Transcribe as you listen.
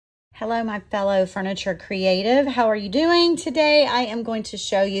Hello, my fellow furniture creative. How are you doing? Today, I am going to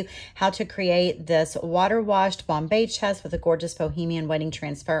show you how to create this water-washed Bombay chest with a gorgeous Bohemian wedding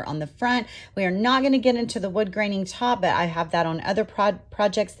transfer on the front. We are not going to get into the wood graining top, but I have that on other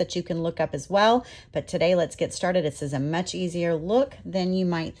projects that you can look up as well. But today, let's get started. This is a much easier look than you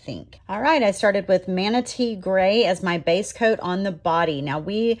might think. All right, I started with Manatee Gray as my base coat on the body. Now,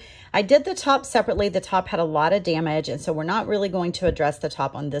 I did the top separately. The top had a lot of damage, and so we're not really going to address the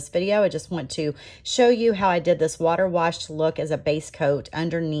top on this video. I just want to show you how I did this water washed look as a base coat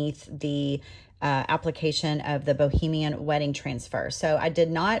underneath the application of the Bohemian wedding transfer. So I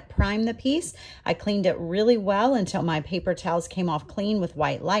did not prime the piece. I cleaned it really well until my paper towels came off clean with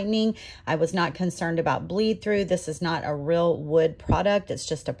white lightning. I was not concerned about bleed through. This is not a real wood product. It's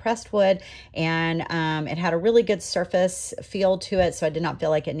just a pressed wood, and it had a really good surface feel to it, so I did not feel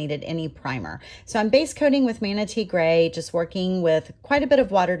like it needed any primer. So I'm base coating with Manatee Gray, just working with quite a bit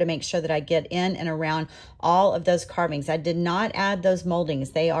of water to make sure that I get in and around all of those carvings. I did not add those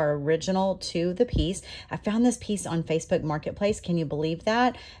moldings. They are original to the piece. I found this piece on Facebook Marketplace. Can you believe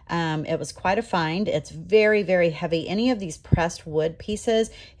that? It was quite a find. It's very, very heavy. Any of these pressed wood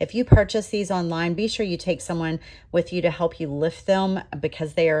pieces, if you purchase these online, be sure you take someone with you to help you lift them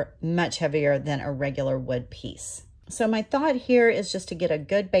because they are much heavier than a regular wood piece. So my thought here is just to get a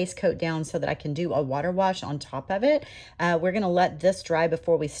good base coat down so that I can do a water wash on top of it. We're going to let this dry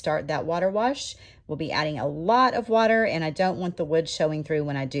before we start that water wash. We'll be adding a lot of water, and I don't want the wood showing through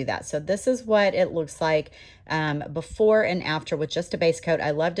when I do that. So this is what it looks like before and after with just a base coat.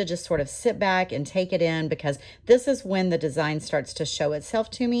 I love to just sort of sit back and take it in because this is when the design starts to show itself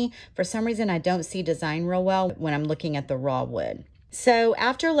to me. For some reason, I don't see design real well when I'm looking at the raw wood. So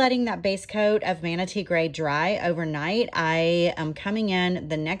after letting that base coat of Manatee Gray dry overnight, I am coming in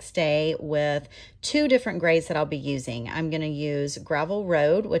the next day with two different grays that I'll be using. I'm going to use Gravel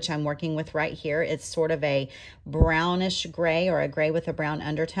Road, which I'm working with right here. It's sort of a brownish gray or a gray with a brown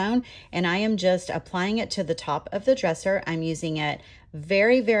undertone. And I am just applying it to the top of the dresser. I'm using it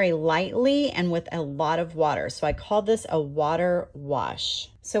very, very lightly and with a lot of water. So I call this a water wash.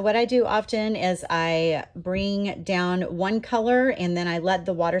 So what I do often is I bring down one color and then I let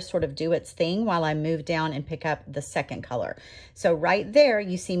the water sort of do its thing while I move down and pick up the second color. So right there,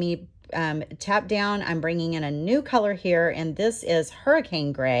 you see me tap down. I'm bringing in a new color here, and this is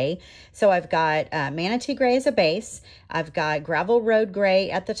Hurricane Gray. So I've got Manatee Gray as a base. I've got Gravel Road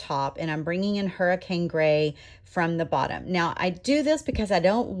Gray at the top, and I'm bringing in Hurricane Gray from the bottom. Now, I do this because I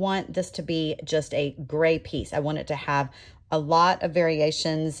don't want this to be just a gray piece. I want it to have a lot of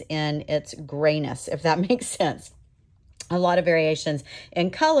variations in its grayness, if that makes sense. A lot of variations in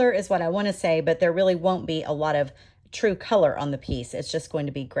color is what I want to say, but there really won't be a lot of true color on the piece. It's just going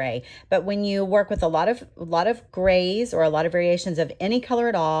to be gray. But when you work with a lot of grays or a lot of variations of any color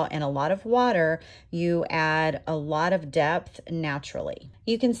at all and a lot of water, you add a lot of depth naturally.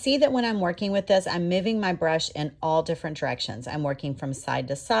 You can see that when I'm working with this, I'm moving my brush in all different directions. I'm working from side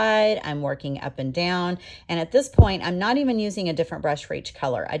to side, I'm working up and down, and at this point, I'm not even using a different brush for each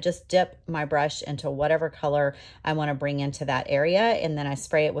color. I just dip my brush into whatever color I want to bring into that area, and then I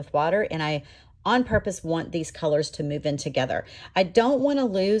spray it with water, and I on purpose want these colors to move in together. I don't want to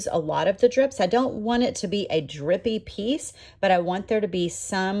lose a lot of the drips. I don't want it to be a drippy piece, but I want there to be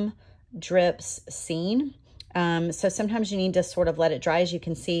some drips seen. So sometimes you need to sort of let it dry. As you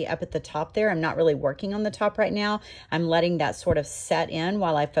can see up at the top there, I'm not really working on the top right now. I'm letting that sort of set in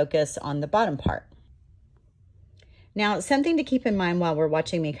while I focus on the bottom part. Now, something to keep in mind while we're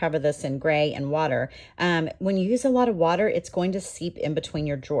watching me cover this in gray and water, when you use a lot of water, it's going to seep in between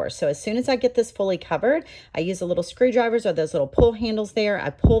your drawers. So as soon as I get this fully covered, I use a little screwdrivers or those little pull handles there.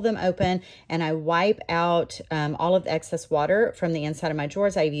 I pull them open and I wipe out all of the excess water from the inside of my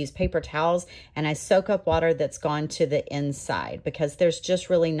drawers. I use paper towels and I soak up water that's gone to the inside because there's just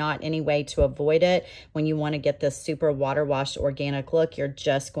really not any way to avoid it. When you want to get this super water washed organic look, you're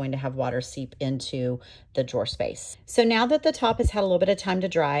just going to have water seep into the drawer space. So now that the top has had a little bit of time to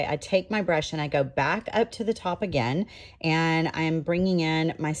dry, I take my brush and I go back up to the top again, and I'm bringing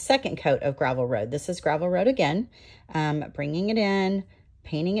in my second coat of Gravel Road. This is Gravel Road again, bringing it in,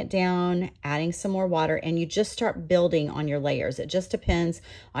 painting it down, adding some more water, and you just start building on your layers. It just depends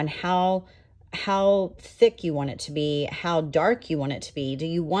on how thick you want it to be, how dark you want it to be. Do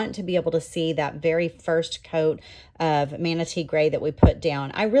you want to be able to see that very first coat of Manatee Gray that we put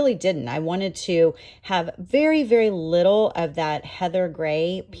down? I really didn't. I wanted to have very, very little of that heather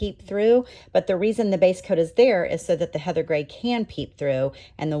gray peep through, but the reason the base coat is there is so that the heather gray can peep through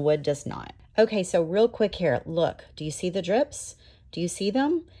and the wood does not. Okay, so real quick here, look, do you see the drips? Do you see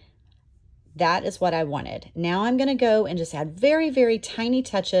them? That is what I wanted. Now I'm going to go and just add very, very tiny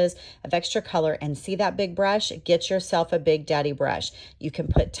touches of extra color, and see that big brush? Get yourself a Big Daddy brush. You can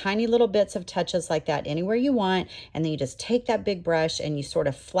put tiny little bits of touches like that anywhere you want, and then you just take that big brush and you sort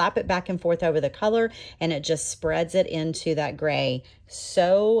of flap it back and forth over the color, and it just spreads it into that gray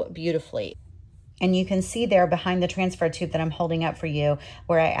so beautifully. And you can see there behind the transfer tube that I'm holding up for you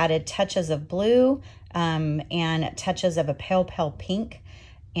where I added touches of blue and touches of a pale, pale pink,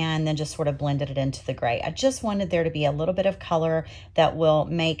 and then just sort of blended it into the gray. I just wanted there to be a little bit of color that will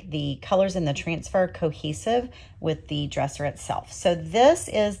make the colors in the transfer cohesive with the dresser itself. So this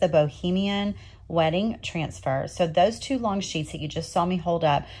is the Bohemian wedding transfer. So those two long sheets that you just saw me hold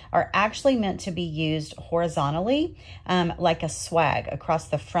up are actually meant to be used horizontally, like a swag across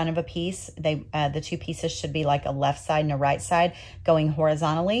the front of a piece. The two pieces should be like a left side and a right side going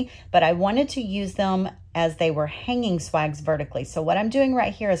horizontally, but I wanted to use them as they were hanging swags vertically. So what I'm doing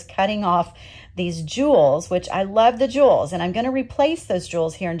right here is cutting off these jewels, which I love the jewels, and I'm going to replace those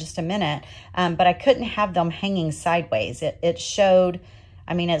jewels here in just a minute, but I couldn't have them hanging sideways. It showed,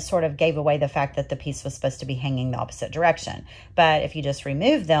 I mean, it sort of gave away the fact that the piece was supposed to be hanging the opposite direction. But if you just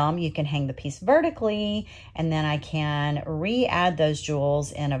remove them, you can hang the piece vertically, and then I can re-add those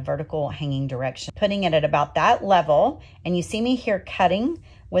jewels in a vertical hanging direction, putting it at about that level. And you see me here cutting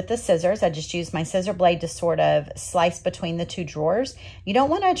with the scissors. I just use my scissor blade to sort of slice between the two drawers. You don't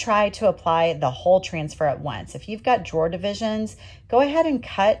want to try to apply the whole transfer at once. If you've got drawer divisions, go ahead and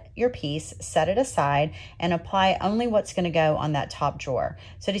cut your piece, set it aside, and apply only what's going to go on that top drawer.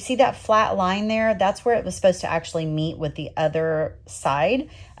 So do you see that flat line there? That's where it was supposed to actually meet with the other side.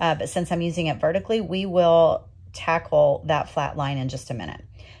 But since I'm using it vertically, we will tackle that flat line in just a minute.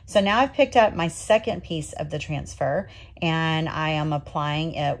 So now I've picked up my second piece of the transfer, and I am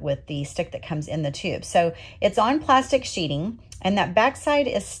applying it with the stick that comes in the tube. So it's on plastic sheeting, and that backside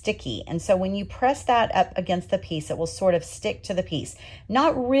is sticky. And so when you press that up against the piece, it will sort of stick to the piece.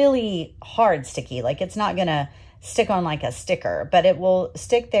 Not really hard sticky, like it's not gonna stick on like a sticker, but it will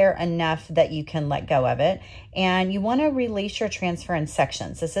stick there enough that you can let go of it. And you want to release your transfer in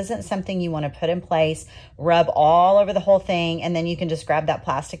sections. This isn't something you want to put in place, rub all over the whole thing, and then you can just grab that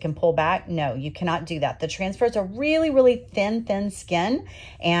plastic and pull back. No, you cannot do that. The transfer is a really, really thin skin,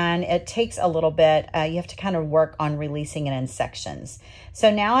 and it takes a little bit. You have to kind of work on releasing it in sections. So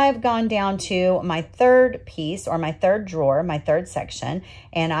now I've gone down to my third piece, or my third drawer, my third section,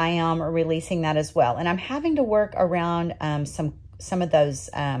 and I am releasing that as well. And I'm having to work around some of those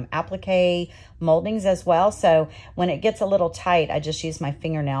applique moldings as well. So when it gets a little tight, I just use my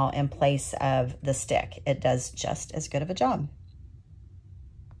fingernail in place of the stick. It does just as good of a job.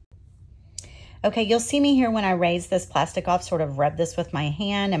 Okay, you'll see me here when I raise this plastic off, sort of rub this with my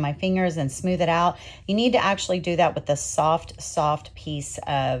hand and my fingers and smooth it out. You need to actually do that with a soft piece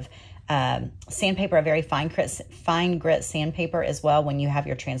of sandpaper, a very fine grit sandpaper as well, when you have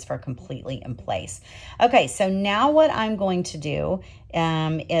your transfer completely in place. Okay, so now what I'm going to do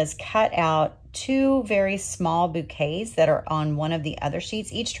is cut out two very small bouquets that are on one of the other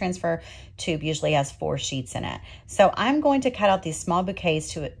sheets. Each transfer tube usually has 4 sheets in it. So I'm going to cut out these small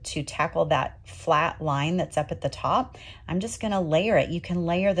bouquets to tackle that flat line that's up at the top. I'm just going to layer it. You can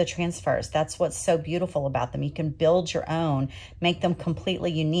layer the transfers. That's what's so beautiful about them. You can build your own, make them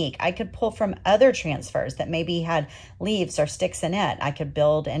completely unique. I could pull from other transfers that maybe had leaves or sticks in it. I could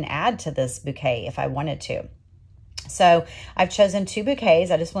build and add to this bouquet if I wanted to. So I've chosen 2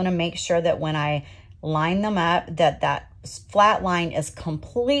 bouquets. I just want to make sure that when I line them up, that flat line is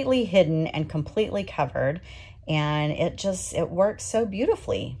completely hidden and completely covered. And it works so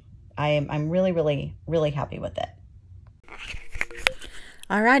beautifully. I'm really happy with it.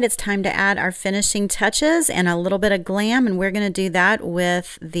 All right, it's time to add our finishing touches and a little bit of glam, and we're going to do that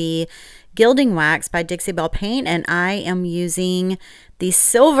with the Gilding Wax by Dixie Belle Paint, and I am using the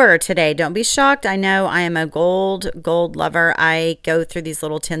silver today. Don't be shocked. I know I am a gold lover. I go through these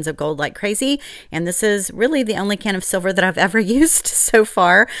little tins of gold like crazy, and this is really the only can of silver that I've ever used so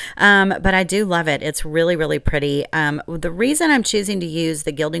far, but I do love it. It's really pretty. The reason I'm choosing to use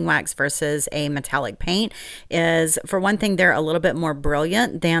the Gilding Wax versus a metallic paint is, for one thing, they're a little bit more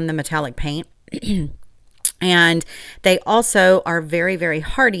brilliant than the metallic paint. And they also are very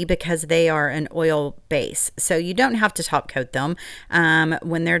hardy because they are an oil base. So you don't have to top coat them.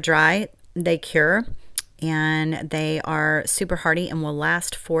 When they're dry, they cure, and they are super hardy and will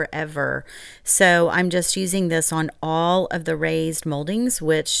last forever. So I'm just using this on all of the raised moldings,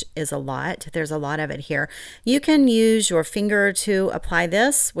 which is a lot. There's a lot of it here. You can use your finger to apply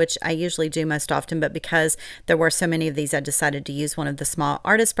this, which I usually do most often, but because there were so many of these, I decided to use one of the small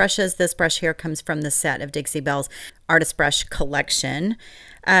artist brushes. This brush here comes from the set of Dixie Belle's Artist Brush collection.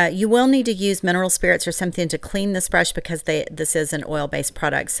 You will need to use mineral spirits or something to clean this brush because this is an oil-based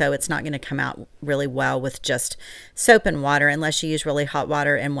product, so it's not going to come out really well with just soap and water unless you use really hot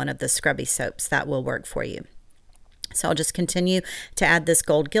water and one of the scrubby soaps. That will work for you. So I'll just continue to add this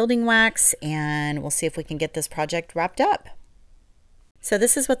gold gilding wax, and we'll see if we can get this project wrapped up. So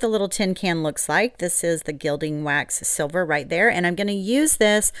this is what the little tin can looks like. This is the gilding wax silver right there, and I'm going to use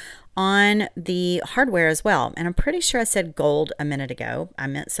this on the hardware as well. And I'm pretty sure I said gold a minute ago. I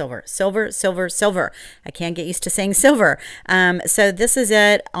meant silver. Silver, silver, silver. I can't get used to saying silver. So this is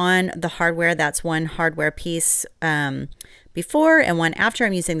it on the hardware. That's one hardware piece before and one after.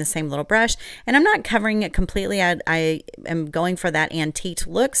 I'm using the same little brush, and I'm not covering it completely. I am going for that antique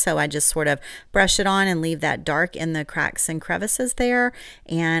look, so I just sort of brush it on and leave that dark in the cracks and crevices there,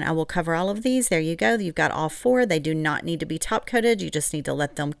 and I will cover all of these. There you go. You've got all four. They do not need to be top coated. You just need to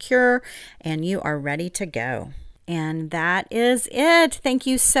let them cure, and you are ready to go. And that is it. Thank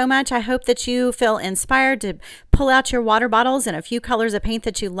you so much. I hope that you feel inspired to pull out your water bottles and a few colors of paint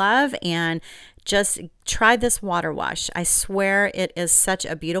that you love and just try this water wash. I swear it is such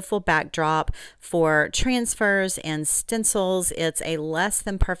a beautiful backdrop for transfers and stencils. It's a less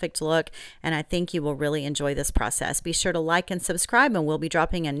than perfect look, and I think you will really enjoy this process. Be sure to like and subscribe, and we'll be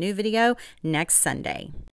dropping a new video next Sunday.